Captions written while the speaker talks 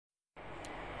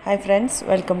Hi friends,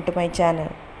 welcome to my channel.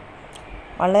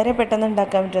 വളരെ പെട്ടെന്ന്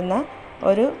ഉണ്ടാക്കാൻ പറ്റുന്ന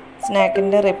ഒരു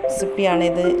സ്നാക്കിന്റെ റെസിപ്പിയാണ്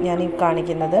ഇത് ഞാൻ ഈ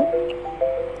കാണിക്കുന്നത്.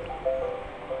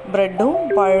 ബ്രെഡും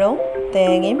പഴവും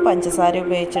തേങ്ങയും പഞ്ചസാരയും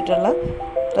ഉപയോഗിച്ചിട്ടുള്ള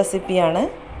റെസിപ്പിയാണ്.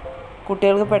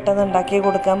 കുട്ടികൾക്ക് പെട്ടെന്ന് ഉണ്ടാക്കി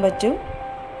കൊടുക്കാൻ പറ്റും.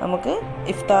 നമുക്ക്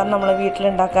ഇഫ്താർ നമ്മളെ വീട്ടിൽ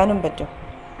ഉണ്ടാക്കാനും പറ്റും.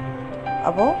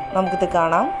 അപ്പോൾ നമുക്കിത്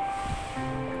കാണാം.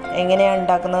 എങ്ങനെയാണ്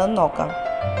ഉണ്ടാക്കുന്നതെന്ന് നോക്കാം.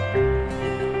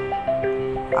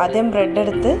 ആദ്യം ബ്രെഡ്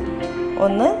എടുത്ത്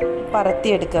ഒന്ന്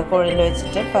പരത്തിയെടുക്കുക, കുഴലിൽ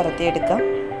വെച്ചിട്ട് പരത്തിയെടുക്കാം.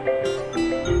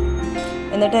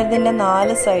 എന്നിട്ട് അതിൻ്റെ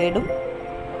 4 സൈഡും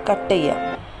കട്ട് ചെയ്യാം.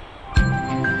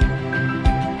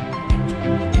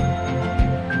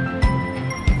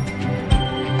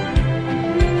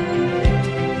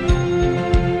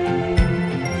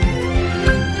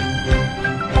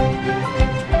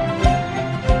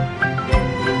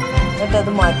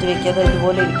 എന്നിട്ടത് മാറ്റി വയ്ക്കുക. അത്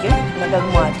ഇതുപോലെ ഇരിക്കും. എന്നിട്ടത്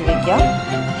മാറ്റി വയ്ക്കാം.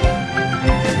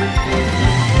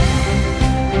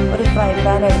 ഒരു ഫ്രൈ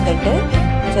പാൻ എടുത്തിട്ട്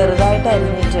ചെറുതായിട്ട്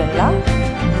അരിഞ്ഞിട്ടുള്ള,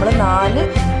 നമ്മൾ 4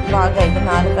 ഭാഗമായിട്ട്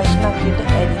 4 കഷ്ണമാക്കിയിട്ട്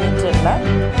അരിഞ്ഞിട്ടുള്ള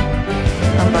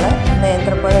നമ്മൾ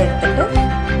നേന്ത്രപ്പഴം എടുത്തിട്ട്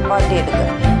വാട്ടിയെടുക്കുക.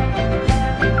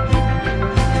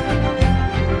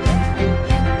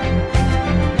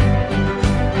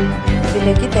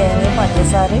 ഇതിലേക്ക് തേങ്ങയും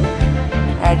പഞ്ചസാരയും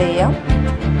ആഡ് ചെയ്യാം.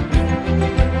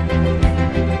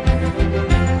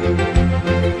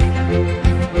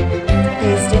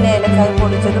 ടേസ്റ്റിന് ഏലക്കായ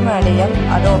പൊടിച്ചതും ആഡ് ചെയ്യാം.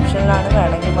 അത് ഓപ്ഷനിലാണ്,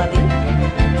 വേണമെങ്കിൽ മതി.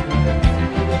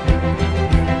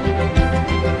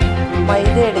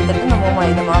 മൈദ എടുത്തിട്ട് നമ്മൾ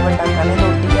മൈദമാവ് ഉണ്ടാക്കാൻ, ഇത്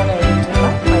ഒട്ടിക്കാൻ വേണ്ടിയിട്ടുള്ള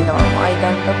മൈദമാവ്, മൈദ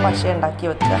പശ ഉണ്ടാക്കി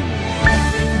വെക്കുക.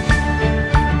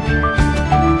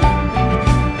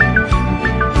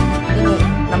 ഇനി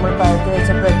നമ്മൾ പരത്തി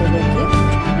വെച്ച ബ്രെഡിലേക്ക്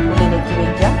ഉള്ളിലേക്ക്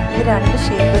വയ്ക്കാം. ഇത് 2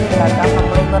 ഷേപ്പിൽ ഉണ്ടാക്കാം.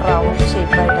 നമ്മളൊന്ന് റൗണ്ട്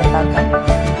ഷേപ്പായിട്ട് ഉണ്ടാക്കാം.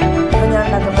 ഇപ്പോൾ ഞാൻ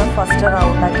ഉണ്ടാക്കുന്നത് ഫസ്റ്റ്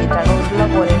റൗണ്ട് ആക്കിയിട്ടാണ്, ഉരുള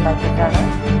പോലെ ഉണ്ടാക്കിയിട്ടാണ്.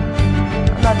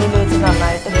 നടുവിൽ വെച്ച്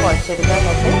നന്നായിട്ട് കുഴച്ചെടുക്കുക.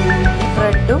 എന്നിട്ട് ഈ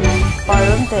ബ്രെഡും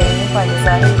പഴവും തേങ്ങയും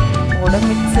പഞ്ചസാരയും കൂടെ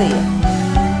മിക്സ് ചെയ്യാം.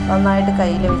 നന്നായിട്ട്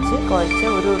കയ്യിൽ വെച്ച് കുഴച്ച്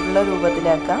ഒരു ഉരുള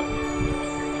രൂപത്തിലാക്കാം.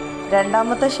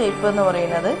 രണ്ടാമത്തെ ഷേപ്പ് എന്ന്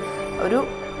പറയുന്നത്, ഒരു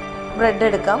ബ്രെഡ്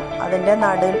എടുക്കാം, അതിൻ്റെ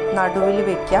നടുവിൽ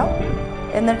വെക്കാം.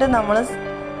 എന്നിട്ട് നമ്മൾ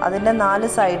അതിൻ്റെ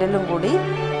 4 സൈഡിലും കൂടി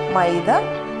മൈദ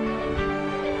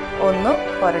ഒന്ന്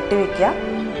പുരട്ടി വയ്ക്കാം.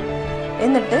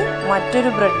 എന്നിട്ട് മറ്റൊരു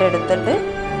ബ്രെഡ് എടുത്തിട്ട്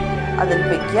അതിൽ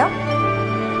വയ്ക്കാം.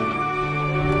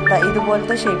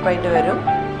 ഇതുപോലത്തെ ഷേപ്പായിട്ട് വരും.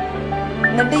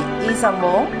 എന്നിട്ട് ഈ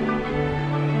സംഭവം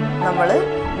നമ്മൾ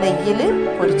നെയ്യിൽ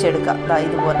പൊരിച്ചെടുക്കാം.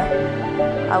 ഇതുപോലെ,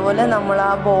 അതുപോലെ നമ്മൾ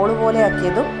ആ ബോൾ പോലെ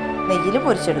ആക്കിയതും നെയ്യിൽ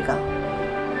പൊരിച്ചെടുക്കാം.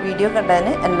 വീഡിയോ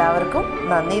കണ്ടതിന് എല്ലാവർക്കും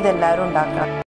നന്ദി. ഇതെല്ലാവരും ഉണ്ടാക്കണം.